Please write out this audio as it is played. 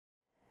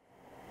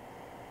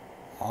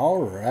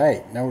All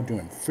right, now we're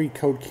doing free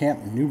code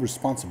camp, new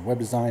responsive web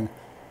design,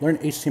 learn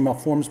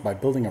HTML forms by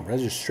building a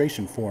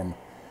registration form,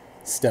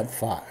 step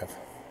 5.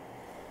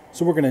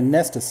 So we're going to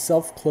nest a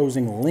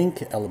self-closing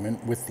link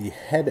element with the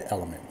head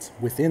element,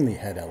 within the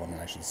head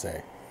element, I should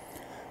say.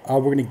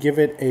 We're going to give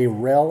it a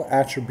rel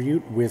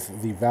attribute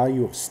with the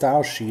value of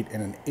style sheet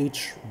and an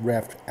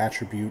href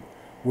attribute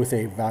with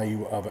a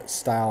value of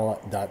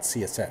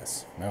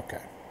style.css.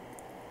 Okay.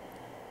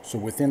 So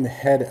within the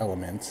head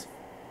element,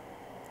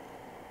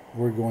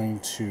 we're going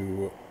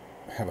to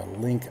have a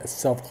link, a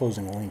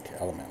self-closing link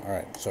element. All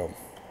right, so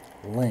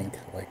link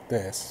like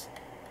this,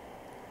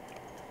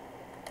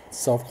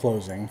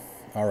 self-closing.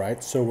 All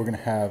right, so we're going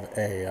to have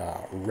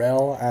a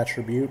rel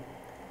attribute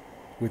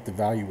with the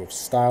value of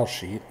style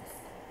sheet.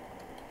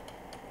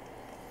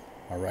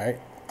 All right,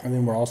 and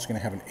then we're also going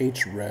to have an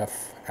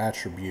href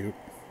attribute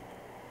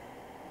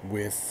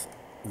with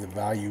the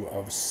value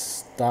of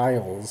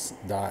styles.css.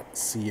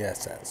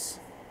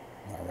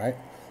 All right,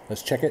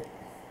 let's check it.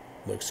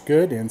 Looks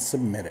good, and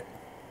submit it.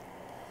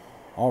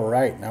 All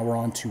right, now we're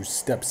on to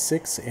step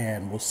 6,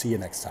 and we'll see you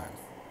next time.